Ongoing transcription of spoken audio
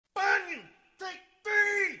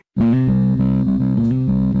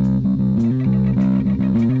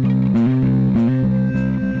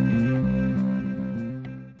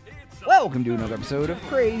welcome to another episode of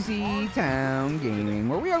Crazy Town Gaming,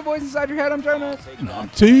 where we are the voice inside your head. I'm Jonas. And I'm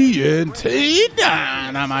TNT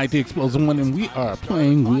Dynamite the Explosive One, and we are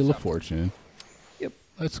playing Wheel of Fortune. Yep.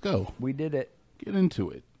 Let's go. We did it. Get into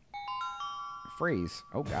it. Phrase.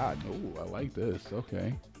 Oh, God. Oh, I like this.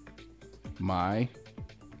 Okay. My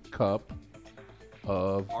cup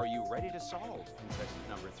of... Are you ready to solve contestant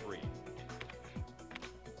number 3?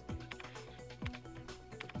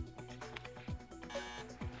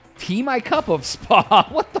 Tea my cup of spa.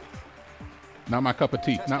 What the? Not my cup of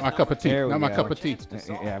tea. Not my cup of tea. There we Not my go. cup of tea.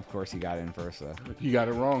 Yeah, of course you got it in first, though. You got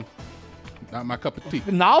it wrong. Not my cup of tea.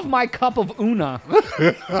 Not my cup of una.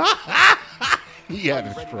 He had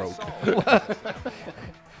a stroke.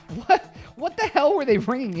 What the hell were they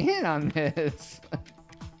bringing in on this?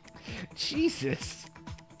 Jesus.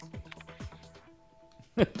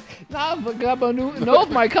 Not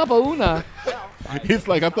my cup of una. He's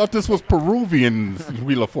like, I thought this was Peruvian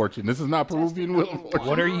Wheel of Fortune. This is not Peruvian Wheel of Fortune.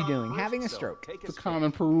 What are you doing? Having a stroke. It's a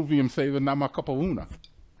common Peruvian saying, not my cup of una.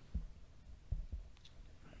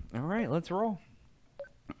 All right, let's roll.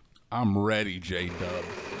 I'm ready, J-Dub.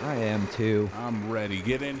 I am too. I'm ready.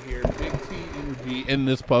 Get in here. Big T energy in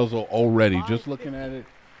this puzzle already. Just looking at it,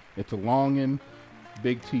 it's a longin'.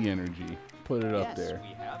 Big T energy. Put it up there.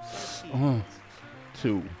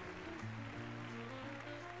 2.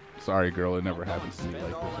 Sorry, girl. It never happens to me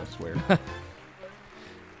like this, I swear.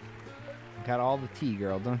 Got all the tea,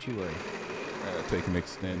 girl. Don't you worry. Take an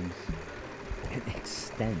extends. It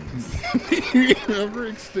extends. You remember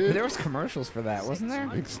Extends? There was commercials for that, wasn't there?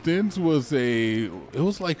 Extends was it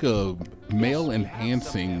was like a male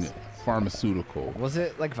enhancing pharmaceutical. Was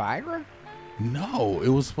it like Viagra? No, it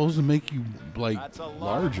was supposed to make you like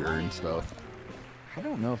larger and stuff. I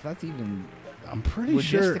don't know if that's even I'm pretty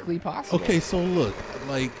sure logistically possible. Okay, so look,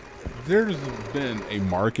 like there's been a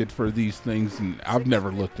market for these things, and I've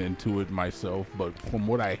never looked into it myself, but from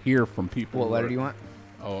what I hear from people, What letter do you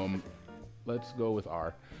want? Let's go with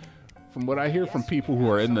R. From what I hear from people who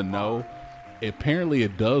are in the know, apparently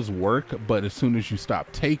it does work, but as soon as you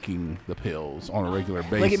stop taking the pills on a regular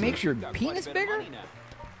basis, Like it makes your penis bigger?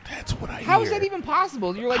 That's what I hear. How is that even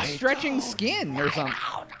possible? You're like stretching skin or something.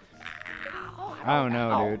 I don't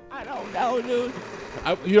know, dude. I don't know, dude.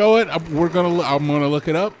 You know what? I'm gonna look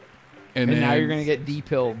it up, and then now you're gonna get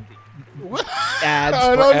D-pill ads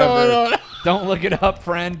No, forever. no. Don't look it up,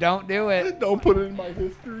 friend. Don't do it. Don't put it in my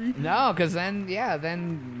history. No, because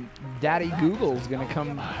then Daddy Google's gonna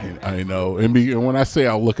come. I know. And when I say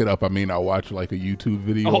I'll look it up, I mean I'll watch like a YouTube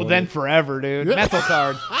video. Oh, then forever, dude. Mental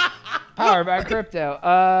cards. Powered by crypto.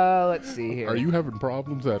 Let's see here. Are you having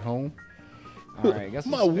problems at home? All right, I guess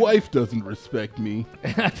My wife doesn't respect me.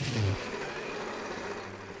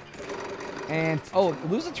 And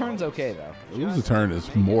lose a turn's okay though. Lose a turn is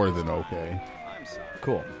more than okay.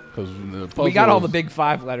 Cool. Because We got all the big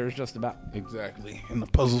 5 letters just about. Exactly, and the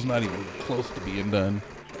puzzle's not even close to being done.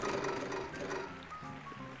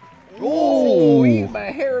 Oh, he by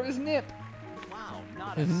a hair of his nip. Wow,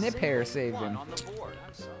 not His a nip hair single saved him. one on the board.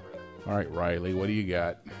 I'm sorry. All right, Riley, what do you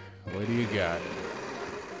got? What do you got?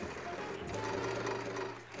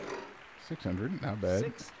 600, not bad.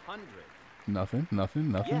 600. Nothing.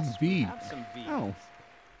 Yes, V. we have some V's. Oh.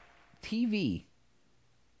 TV.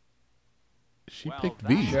 She Well, picked that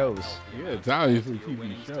V. Shows. Yeah, it's obviously Your TV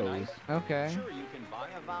winnings shows. tonight. Okay. Sure, you can buy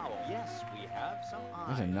a vowel. Yes, we have some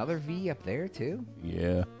There's I's. another V up there too.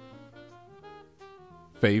 Yeah.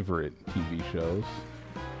 Favorite TV shows.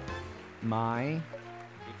 My. If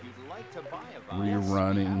you'd like to buy a vowel, yes, we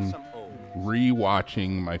Rerunning. have some O's.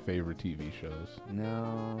 Rewatching my favorite TV shows.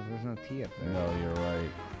 No, there's no T up there. No, you're right.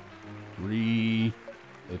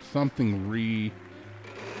 It's something I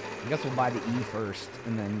guess we'll buy the E first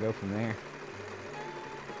and then go from there.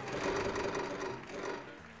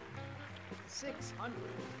 600.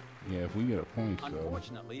 Yeah, if we get a point, though.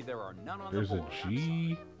 Unfortunately, there are none on There's the a board. I'm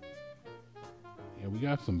G. Yeah, we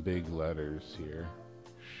got some big letters here.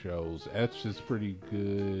 Shows. H is pretty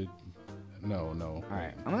good. No. All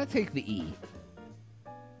right, I'm gonna take the E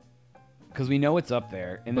because we know it's up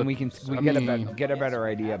there, and then we get a better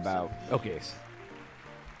idea about. Okay.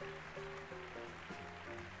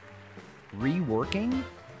 Reworking.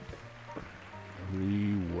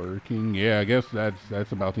 Yeah, I guess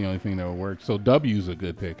that's about the only thing that will work. So W's a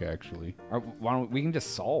good pick, actually. Why don't we can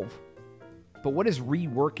just solve? But what does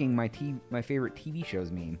reworking my favorite TV shows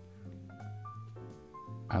mean?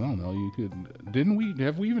 I don't know. You could.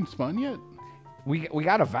 Have we even spun yet? We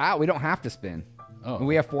got a vow. We don't have to spin. Oh,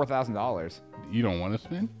 We have $4,000. you don't want to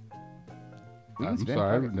spin? We can I'm spin,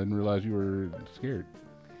 sorry. I fuck it. didn't realize you were scared.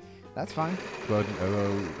 That's fine. But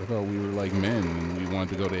I thought we were like men and we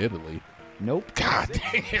wanted to go to Italy. Nope. God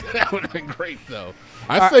dang it. That would have been great, though.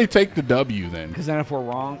 I say take the W then. Because then if we're We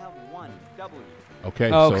wrong, have one W. Okay,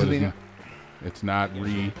 Oh, so 'cause it's not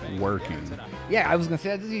reworking. yeah, I was gonna say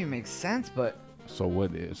that doesn't even make sense, but So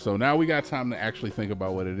what is? So now we got time to actually think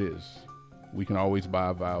about what it is. We can always buy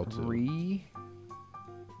a vowel too.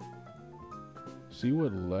 See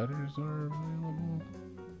what letters are available.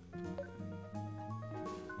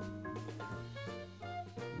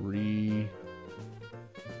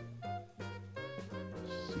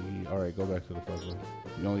 See. All right, go back to the puzzle.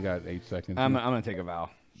 You only got 8 seconds. I'm gonna take a vowel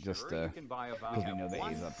just Sure, you because can buy a vowel. we know the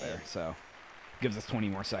A's up there, so gives us 20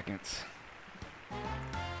 more seconds.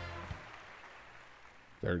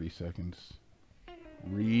 30 seconds.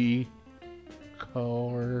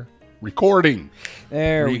 Recording.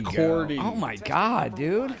 There Recording. we go. Oh my god,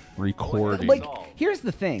 dude! Recording. Like, here's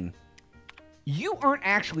the thing. You aren't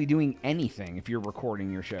actually doing anything if you're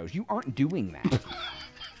recording your shows. You aren't doing that.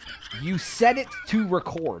 You set it to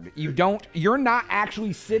record. You're not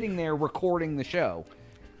actually sitting there recording the show.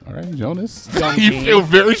 All right, Jonas. Young You king. feel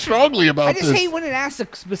very strongly about I this. just hate when it asks a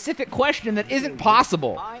specific question that isn't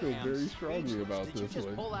possible. I feel am very strongly speechless. about Did you this just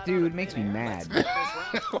one. pull that out Dude, of it makes me thin air? mad. Let's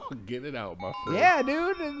get this right. Get it out, my friend. Yeah,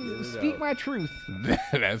 dude. it Speak out. my truth.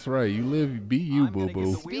 That's right. You live, be you, I'm gonna boo give the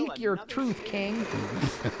boo. wheel Speak your another truth, spin.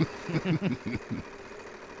 king.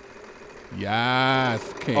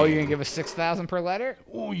 Yes, king. Oh, you're gonna give us 6,000 per letter?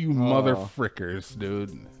 Oh, you mother frickers,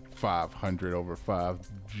 dude. 500 over 5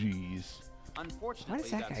 G's. Unfortunately, Why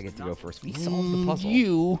does that guy that's get to go not- first? We solved the puzzle.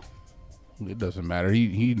 You. It doesn't matter.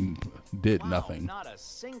 He did Wow, nothing. Not a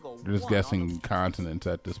single They're just one on guessing consonants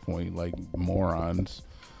at this point, like morons.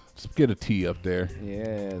 Let's get a T up there.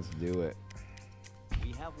 Yeah, let's do it.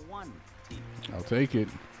 We have one T. I'll take it.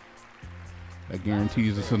 That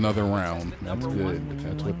guarantees us another round. That's good.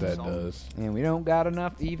 That's what that does. And we don't got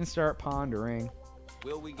enough to even start pondering.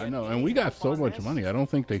 Will we get I know, an and we A got so on much this? money. I don't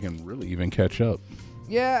think they can really even catch up.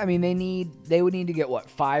 Yeah, I mean they would need to get what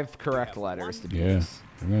 5 correct letters to do Yeah, this.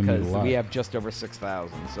 they're gonna need a Because lot. we have just over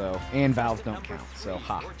 6,000. So and vowels don't count. So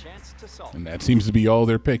ha. Your chance to solve. And that seems to be all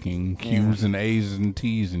they're picking. Q's Yeah. and A's and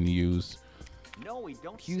T's and U's. No, we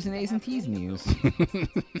don't. Q's seem and to A's and have T's any of news.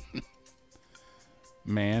 those.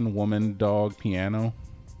 Man, woman, dog, piano.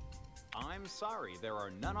 I'm sorry, there are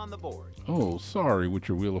none on the board. Oh, sorry, with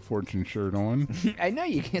your Wheel of Fortune shirt on. I know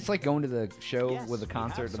you. It's like going to the show Yes, with a we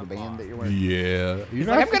concert have to the some band art. that you're wearing. Yeah. You're It's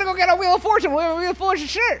not- like I'm gonna go get a Wheel of Fortune. Wear a Wheel of Fortune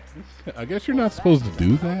shirt. I guess you're not supposed to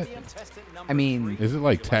do that. Contestant number I mean, Is it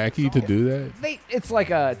like tacky to do that?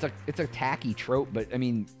 It's a tacky trope, but I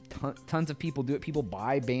mean, tons of people do it. People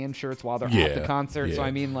buy band shirts while they're at the concert. So yeah.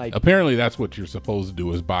 I mean, like, apparently that's what you're supposed to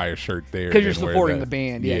do is buy a shirt there because you're and wear supporting that. the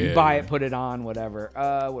band. Yeah, you buy it, put it on, whatever.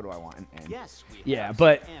 What do I want? An N. Yes, we Yeah, have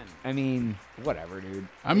but some N. I mean, whatever, dude.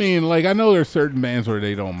 I mean, like I know there's certain bands where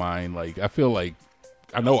they don't mind. Like I feel like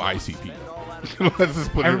I know ICP. Spend all that Let's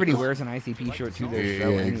just put it- Everybody wears an ICP shirt to their Yeah, show.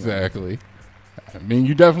 Anyway. exactly. I mean,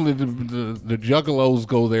 you definitely the juggalos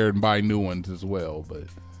go there and buy new ones as well, but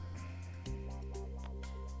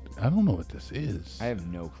I don't know what this is. I have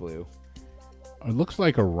no clue. It looks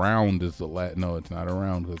like a round is the no, it's not a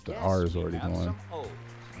round because the Yes, R is we already have gone. some O's.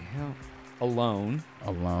 Hell, alone.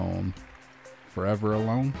 Alone, forever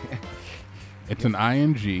alone. It's an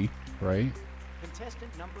ing, right?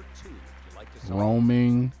 Contestant number 2. Would you like to solve?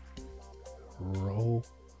 Roaming,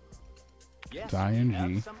 Yes, it's we ing.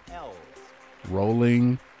 have some L's.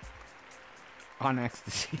 rolling. On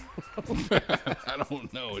ecstasy. I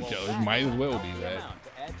don't know, Well, Joe. It that might as is well a be healthy that. amount to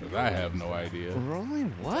add to 'Cause your I have wins. no idea. Rolling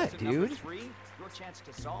what, Contestant number dude? 3, your chance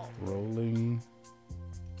to solve. Rolling.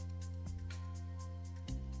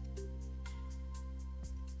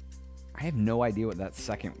 I have no idea what that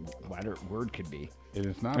second word could be. It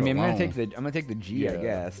is not. I mean, alone. I'm gonna take the G, I Yeah,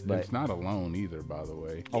 guess, but it's not alone either. By the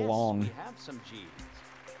way, Along. Yes, we have some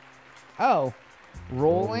G's. oh,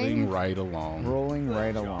 rolling, right along. rolling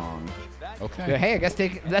right John, along. keep that Okay. Yeah, hey, I guess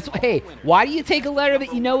hey, why do you take a letter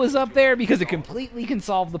that you know is up there? Because it completely can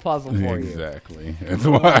solve the puzzle for you. Exactly. That's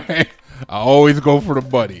why I always go for the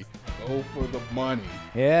buddy. Go for the money.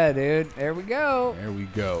 Yeah, dude. There we go. There we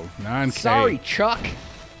go. 9K. Sorry, Chuck.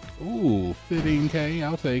 Ooh, 15K.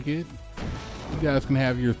 I'll take it. You guys can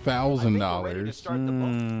have your I think we're ready to $1,000. start the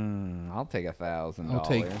book. I'll take $1,000. I'll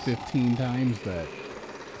take 15 times that.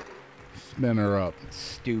 Spin her up.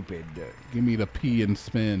 Stupid. Give me the P and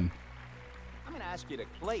spin. I'm going to ask you to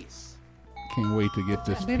place. Can't wait to get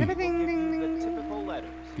this P. We'll give you the typical letters.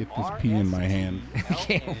 Get this P in my hand. I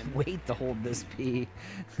can't wait to hold this P.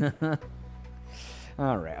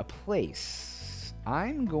 All right, a place.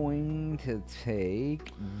 I'm going to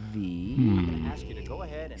take the I'm going to ask you to go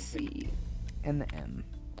ahead and pick C and the M.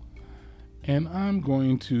 And I'm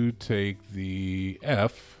going to take the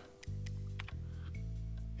F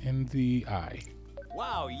and the I.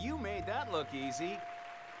 Wow, you made that look easy.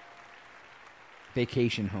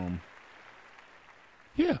 Vacation home.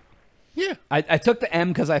 Yeah. Yeah. I took the M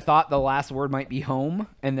because I thought the last word might be home,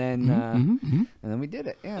 and then and then we did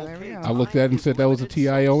it. Yeah, there we go. I looked at it and said that was a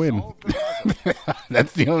T-I-O-N.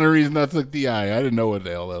 That's the only reason I took the I. I didn't know what the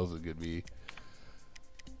hell else it could be.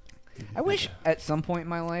 I wish at some point in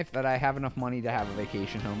my life that I have enough money to have a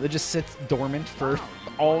vacation home that just sits dormant for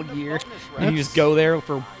all year, and you just go there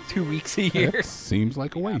for 2 weeks a year. That seems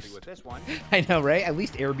like a Happy waste. with this one. I know, right? At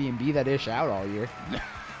least Airbnb that ish out all year.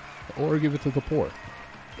 Or give it to the poor.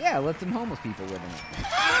 Yeah, let some homeless people live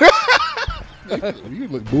in it. You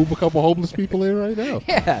could move a couple homeless people in right now.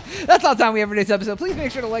 Yeah, that's all the time we have for today's episode. Please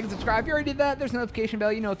make sure to like and subscribe. If you already did that, there's a notification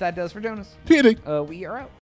bell. You know what that does for Jonas. Kidding. We are out.